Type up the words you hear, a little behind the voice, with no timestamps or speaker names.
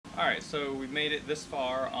Alright, so we've made it this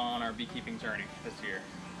far on our beekeeping journey this year.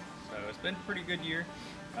 So it's been a pretty good year.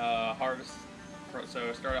 So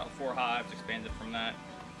I started out with 4 hives, expanded from that.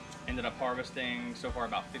 Ended up harvesting so far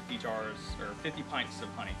about 50 jars, or 50 pints of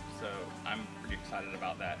honey. So I'm pretty excited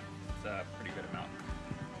about that. It's a pretty good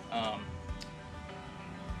amount.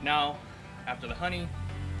 Now, after the honey,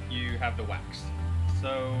 you have the wax.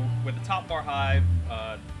 So with the top bar hive,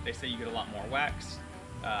 they say you get a lot more wax.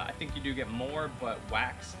 I think you do get more, but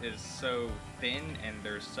wax is so thin and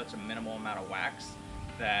there's such a minimal amount of wax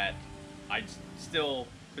that still,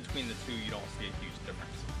 between the two, you don't see a huge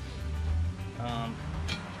difference.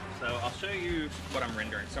 So I'll show you what I'm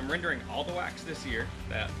rendering. So I'm rendering all the wax this year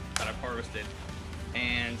that I've harvested,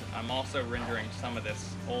 and I'm also rendering some of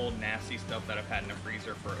this old nasty stuff that I've had in the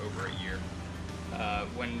freezer for over a year.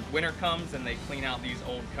 When winter comes and they clean out these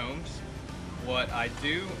old combs, what I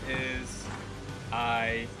do is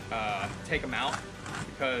I take them out,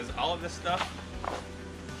 because all of this stuff,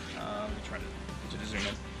 let me try to get you to zoom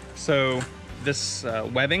in. So this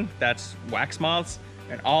webbing, that's wax moths,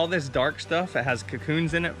 and all this dark stuff that has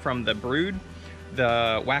cocoons in it from the brood,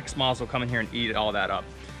 the wax moths will come in here and eat all that up.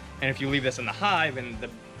 And if you leave this in the hive, and the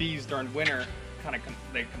bees during winter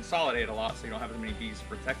they consolidate a lot, so you don't have as many bees to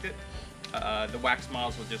protect it, the wax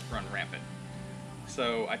moths will just run rampant.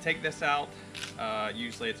 So I take this out,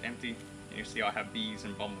 usually it's empty. You see I have bees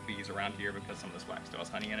and bumblebees around here because some of this wax still has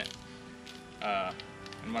honey in it.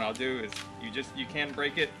 And what I'll do is, you can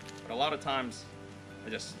break it, but a lot of times I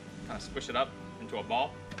just kind of squish it up into a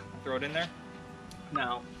ball and throw it in there.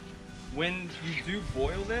 Now, when you do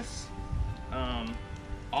boil this,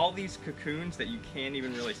 all these cocoons that you can't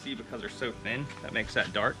even really see because they're so thin, that makes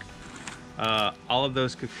that dark, all of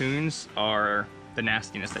those cocoons are the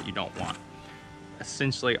nastiness that you don't want.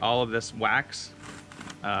 Essentially all of this wax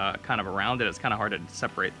kind of around it, it's kind of hard to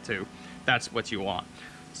separate the two. That's what you want.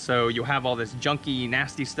 So you'll have all this junky,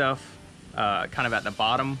 nasty stuff kind of at the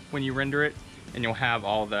bottom when you render it, and you'll have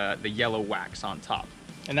all the yellow wax on top.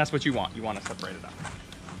 And that's what you want. You want to separate it up.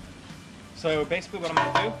 So basically what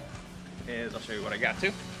I'm going to do is, I'll show you what I got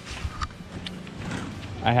too.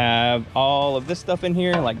 I have all of this stuff in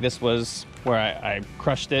here. Like, this was where I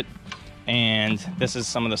crushed it, and this is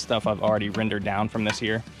some of the stuff I've already rendered down from this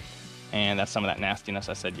year. And that's some of that nastiness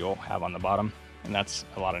I said you'll have on the bottom. And that's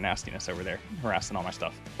a lot of nastiness over there, harassing all my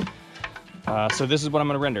stuff. So this is what I'm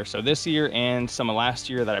gonna render. So this year and some of last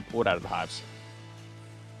year that I pulled out of the hives.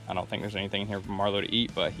 I don't think there's anything in here for Marlo to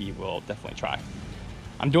eat, but he will definitely try.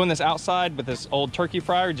 I'm doing this outside with this old turkey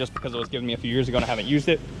fryer just because it was given me a few years ago and I haven't used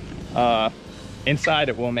it. Inside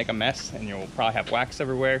it will make a mess and you'll probably have wax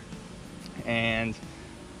everywhere. And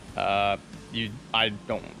I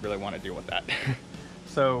don't really want to deal with that.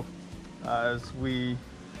 So as we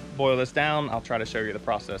boil this down, I'll try to show you the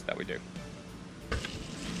process that we do.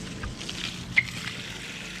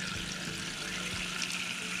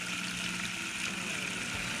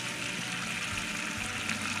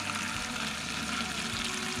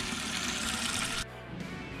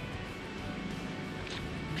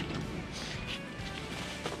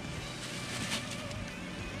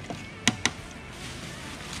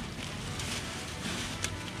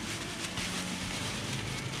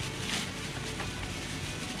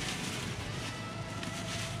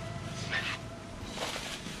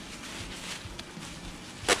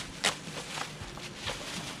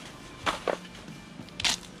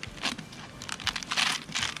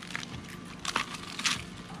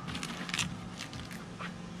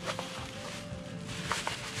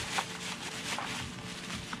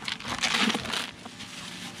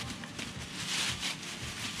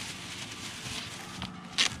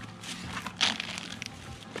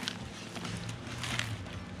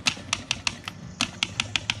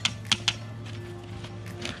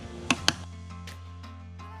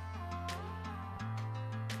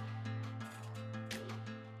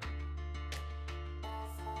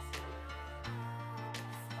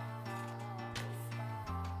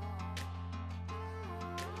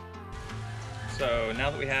 So now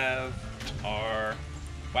that we have our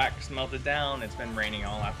wax melted down, it's been raining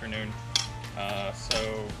all afternoon. I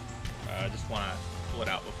just want to pull it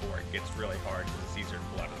out before it gets really hard, because it's easier to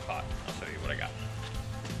pull out of the pot. I'll show you what I got.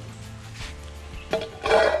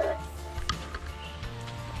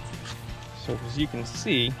 So as you can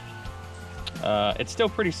see, it's still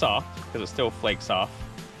pretty soft because it still flakes off.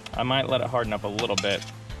 I might let it harden up a little bit.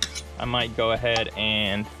 I might go ahead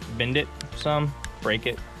and bend it some, break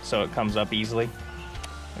it so it comes up easily.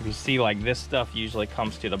 If you see, like, this stuff usually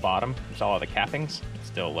comes to the bottom. It's all of the cappings. It's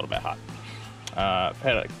still a little bit hot. I've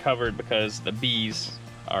had it covered because the bees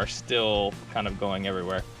are still kind of going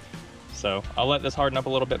everywhere. So I'll let this harden up a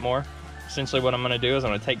little bit more, essentially what I'm gonna do is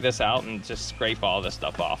I'm gonna take this out and just scrape all this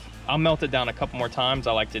stuff off. I'll melt it down a couple more times.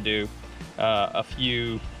 I like to do a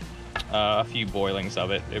few boilings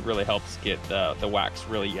of it. It really helps get the wax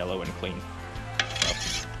really yellow and clean.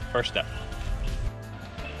 So, first step.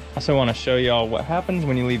 I also want to show y'all what happens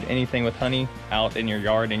when you leave anything with honey out in your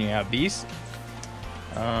yard and you have bees.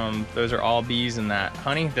 Those are all bees in that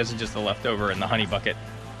honey. This is just the leftover in the honey bucket.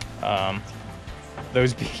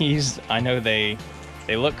 Those bees, I know they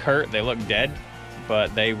look hurt, they look dead,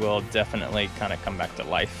 but they will definitely kind of come back to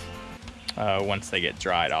life once they get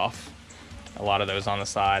dried off. A lot of those on the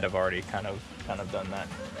side have already kind of done that.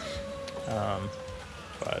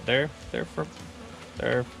 But they're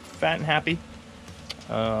fat and happy.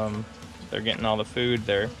 They're getting all the food.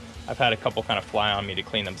 I've had a couple kind of fly on me to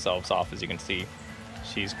clean themselves off. As you can see,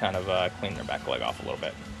 she's kind of cleaned her back leg off a little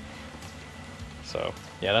bit. So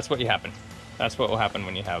yeah, that's what will happen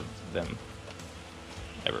when you have them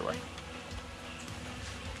everywhere.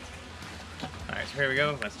 All right, so here we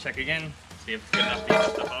go. Let's check again. See if it's good enough to get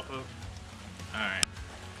stuff off of. All right.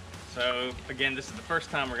 So again, this is the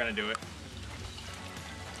first time we're gonna do it.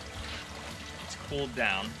 It's cooled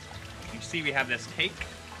down. You see we have this cake,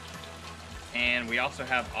 and we also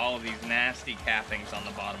have all of these nasty cappings on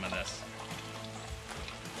the bottom of this.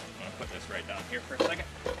 I'm gonna put this right down here for a second.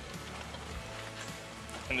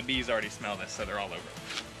 And the bees already smell this, so they're all over.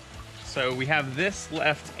 So we have this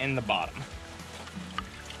left in the bottom.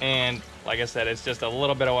 And like I said, it's just a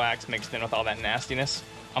little bit of wax mixed in with all that nastiness.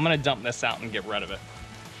 I'm gonna dump this out and get rid of it.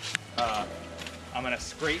 I'm gonna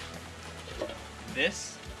scrape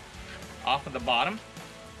this off of the bottom.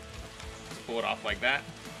 Just pull it off like that.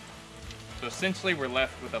 So essentially we're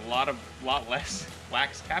left with a lot less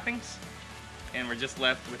wax cappings, and we're just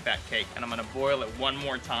left with that cake. And I'm gonna boil it one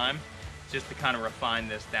more time just to kind of refine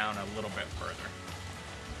this down a little bit further.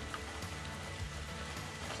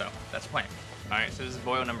 So that's the plan. All right, so this is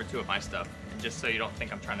boil number 2 of my stuff, just so you don't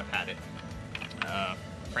think I'm trying to pad it.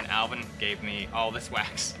 Friend Alvin gave me all this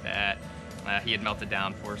wax that he had melted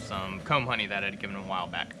down for some comb honey that I had given him a while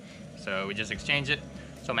back. So we just exchanged it.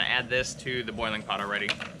 So I'm gonna add this to the boiling pot already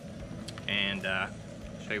and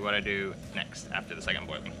show you what I do next after the second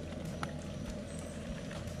boiling.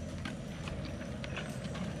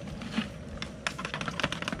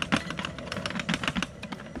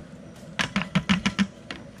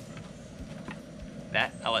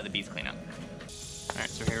 That I'll let the bees clean up. All right,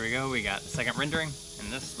 so here we go. We got the second rendering in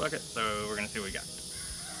this bucket, so we're gonna see what we got.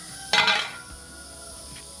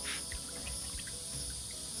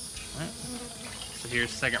 All right. So here's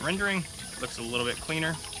second rendering. Looks a little bit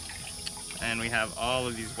cleaner, and we have all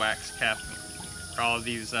of these wax all of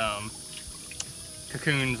these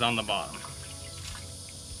cocoons on the bottom.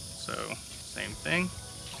 So same thing.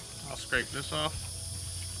 I'll scrape this off.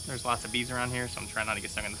 There's lots of bees around here, so I'm trying not to get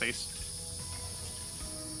stung in the face.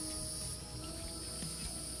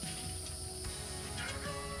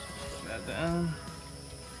 That down.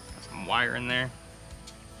 Got some wire in there.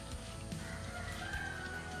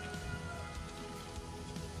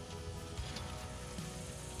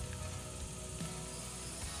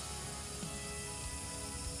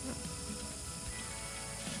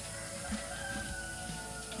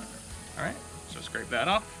 All right, so scrape that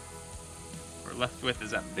off. What we're left with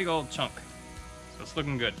is that big old chunk. So it's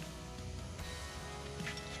looking good.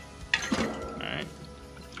 All right,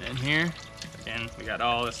 in here, again, we got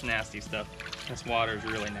all this nasty stuff. This water is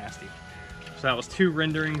really nasty. So that was 2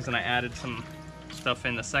 renderings, and I added some stuff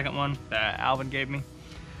in the second one that Alvin gave me.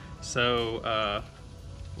 So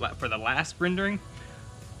for the last rendering,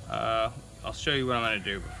 I'll show you what I'm gonna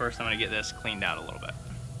do, but first I'm gonna get this cleaned out a little bit.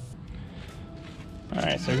 All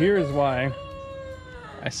right, so here is why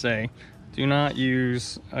I say do not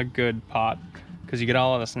use a good pot, because you get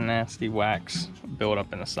all of this nasty wax built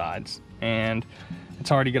up in the sides, and it's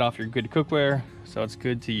hard to get off your good cookware, so it's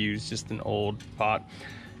good to use just an old pot.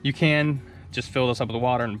 You can just fill this up with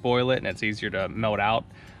water and boil it, and it's easier to melt out,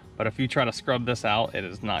 but if you try to scrub this out, it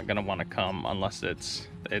is not gonna wanna come unless it's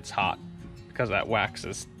hot, because that wax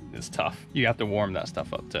is tough. You have to warm that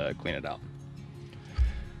stuff up to clean it out.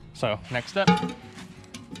 So next step,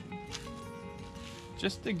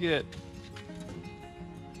 just to get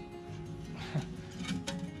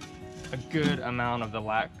a good amount of the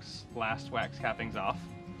last wax cappings off,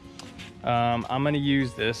 I'm going to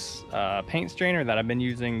use this paint strainer that I've been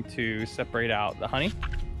using to separate out the honey.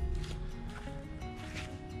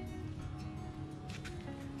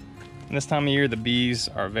 And this time of year, the bees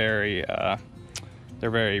are very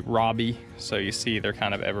robby, so you see they're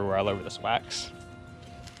kind of everywhere all over this wax.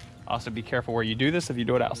 Also be careful where you do this if you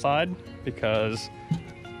do it outside, because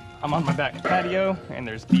I'm on my back patio and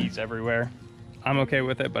there's bees everywhere. I'm okay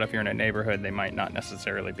with it, but if you're in a neighborhood, they might not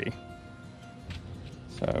necessarily be.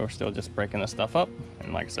 So we're still just breaking this stuff up.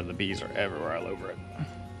 And like I said, the bees are everywhere all over it.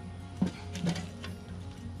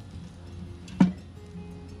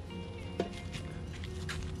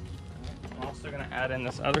 I'm also gonna add in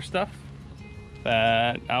this other stuff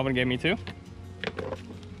that Alvin gave me too.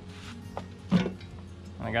 And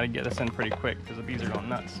I gotta get this in pretty quick because the bees are going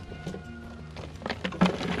nuts.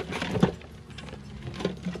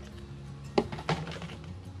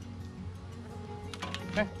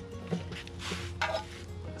 Okay.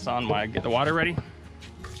 Put this on while I get the water ready.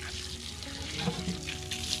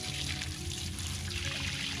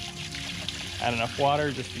 Add enough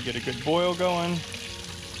water just to get a good boil going.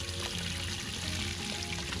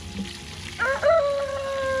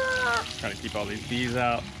 Try to keep all these bees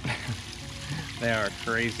out. They are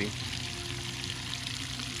crazy.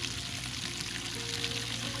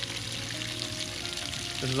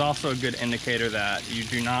 This is also a good indicator that you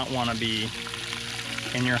do not want to be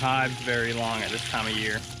in your hives very long at this time of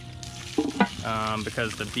year,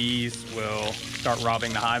 because the bees will start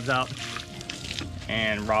robbing the hives out,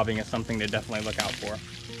 and robbing is something to definitely look out for.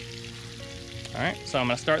 All right, so I'm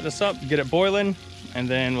gonna start this up, get it boiling, and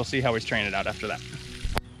then we'll see how we strain it out after that.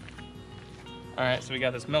 All right, so we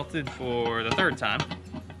got this melted for the 3rd time,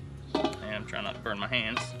 and I'm trying not to burn my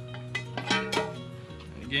hands.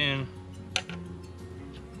 And again,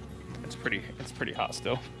 it's pretty hot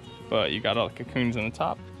still, but you got all the cocoons in the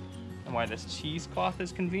top. And why this cheesecloth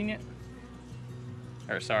is convenient,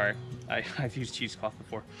 or sorry, I've used cheesecloth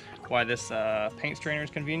before. Why this paint strainer is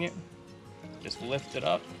convenient, just lift it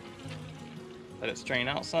up, let it strain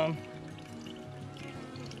out some.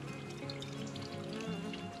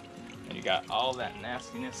 And you got all that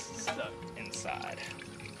nastiness stuck inside.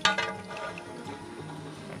 I'm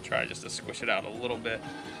gonna try just to squish it out a little bit.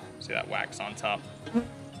 See that wax on top?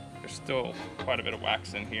 There's still quite a bit of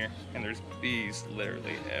wax in here, and there's bees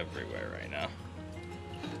literally everywhere right now.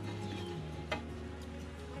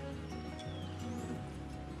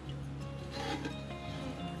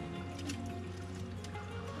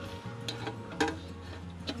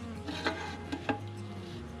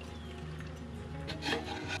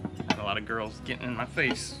 A lot of girls getting in my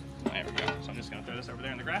face. There we go. So I'm just gonna throw this over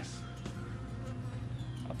there in the grass.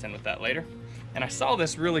 I'll tend with that later. And I saw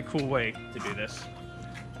this really cool way to do this.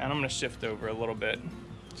 And I'm gonna shift over a little bit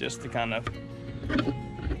just to kind of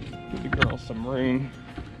give the girls some room.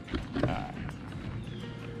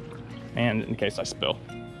 And in case I spill.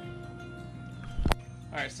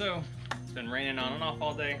 All right, so it's been raining on and off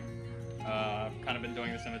all day. Kind of been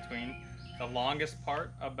doing this in between. The longest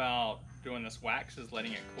part about doing this wax is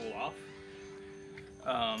letting it cool off.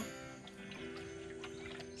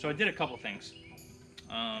 So I did a couple things.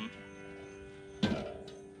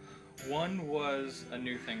 One was a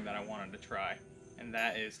new thing that I wanted to try, and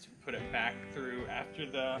that is to put it back through after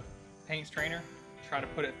the paint strainer. Try to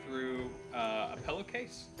put it through a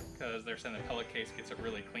pillowcase, because they're saying the pillowcase gets it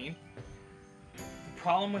really clean. The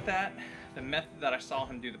problem with that, the method that I saw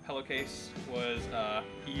him do the pillowcase was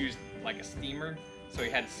he used like a steamer, so he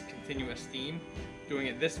had continuous steam. Doing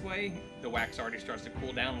it this way, the wax already starts to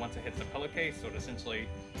cool down once it hits the pillowcase, so it essentially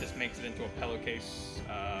just makes it into a pillowcase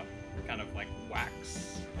kind of like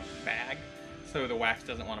wax bag, so the wax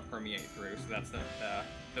doesn't want to permeate through. So that's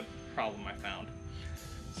the problem I found.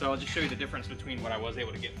 So I'll just show you the difference between what I was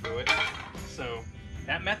able to get through it. So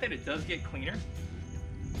that method, it does get cleaner.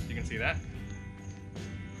 You can see that.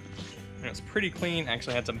 And it's pretty clean. I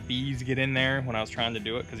actually had some bees get in there when I was trying to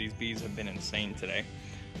do it, because these bees have been insane today.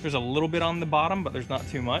 There's a little bit on the bottom, but there's not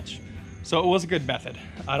too much. So it was a good method.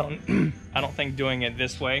 I don't think doing it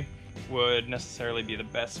this way would necessarily be the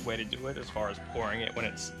best way to do it as far as pouring it when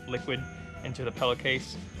it's liquid into the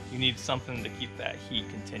pillowcase. You need something to keep that heat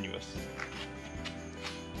continuous.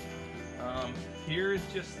 Here's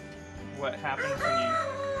just what happens when you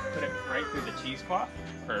put it right through the cheesecloth,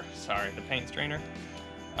 or sorry, the paint strainer.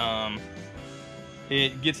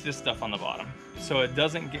 It gets this stuff on the bottom, so it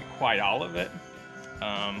doesn't get quite all of it.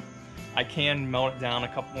 I can melt it down a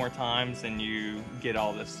couple more times and you get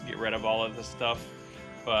rid of all of this stuff.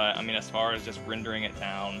 But I mean, as far as just rendering it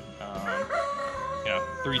down,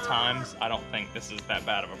 3 times, I don't think this is that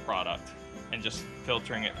bad of a product. And just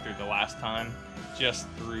filtering it through the last time, just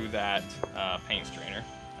through that paint strainer,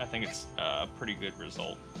 I think it's a pretty good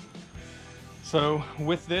result. So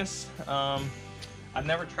with this, I've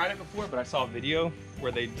never tried it before, but I saw a video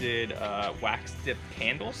where they did wax dipped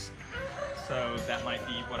candles. So that might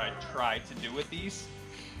be what I try to do with these.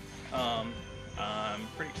 I'm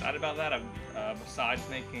pretty excited about that. Besides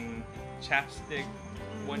making chapstick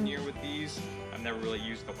one year with these, I've never really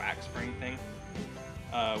used the wax for anything.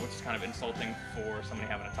 which is kind of insulting for somebody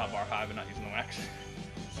having a top bar hive and not using the wax.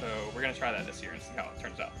 So we're gonna try that this year and see how it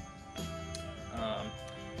turns out.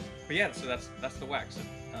 But yeah, so that's the wax.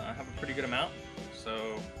 I have a pretty good amount,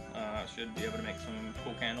 so should be able to make some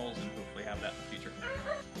cool candles and hopefully have that in the future.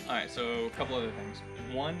 Alright, so a couple other things.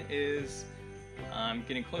 One is I'm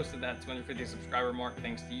getting close to that 250 subscriber mark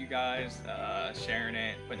thanks to you guys sharing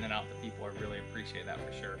it, putting it out to people. I really appreciate that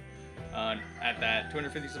for sure. At that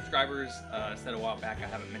 250 subscribers, I said a while back I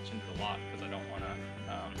haven't mentioned it a lot because I don't want to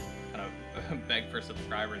kind of beg for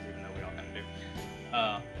subscribers, even though we all kind of do.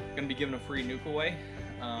 Going to be giving a free nuke away.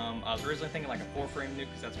 I was originally thinking like a 4-frame nuke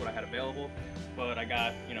because that's what I had available, but I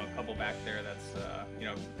got, you know, a couple back there that's, you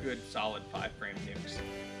know, good solid 5-frame nukes.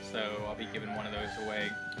 So I'll be giving one of those away.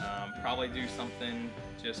 Probably do something,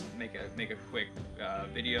 just make a quick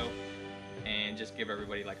video and just give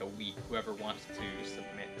everybody like a week, whoever wants to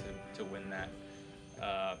submit to win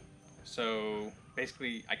that. So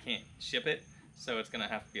basically I can't ship it, so it's gonna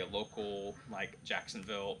have to be a local like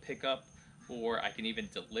Jacksonville pickup, or I can even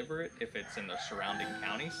deliver it if it's in the surrounding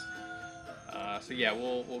counties. So yeah,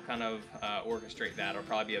 we'll kind of orchestrate that. It'll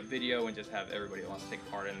probably be a video and just have everybody that wants to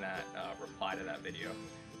take part in that reply to that video,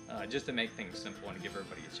 just to make things simple and give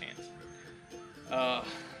everybody a chance.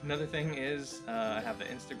 Another thing is I have the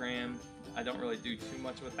Instagram. I don't really do too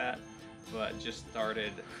much with that, but just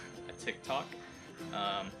started a TikTok.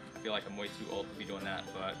 I feel like I'm way too old to be doing that,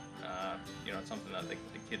 but you know, it's something that the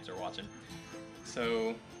kids are watching. So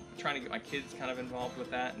I'm trying to get my kids kind of involved with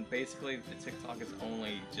that, and basically the TikTok is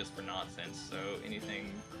only just for nonsense. So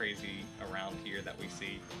anything crazy around here that we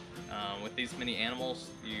see, with these many animals,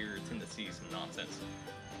 you tend to see some nonsense.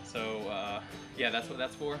 So yeah, that's what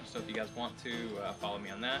that's for. So if you guys want to follow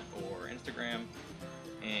me on that or Instagram,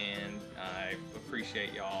 and I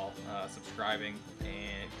appreciate y'all subscribing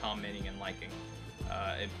and commenting and liking.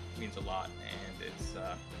 It means a lot, and it's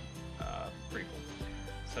pretty cool.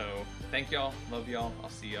 So thank y'all, love y'all. I'll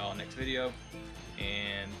see y'all next video,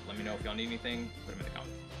 and let me know if y'all need anything. Put them in the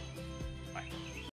comments.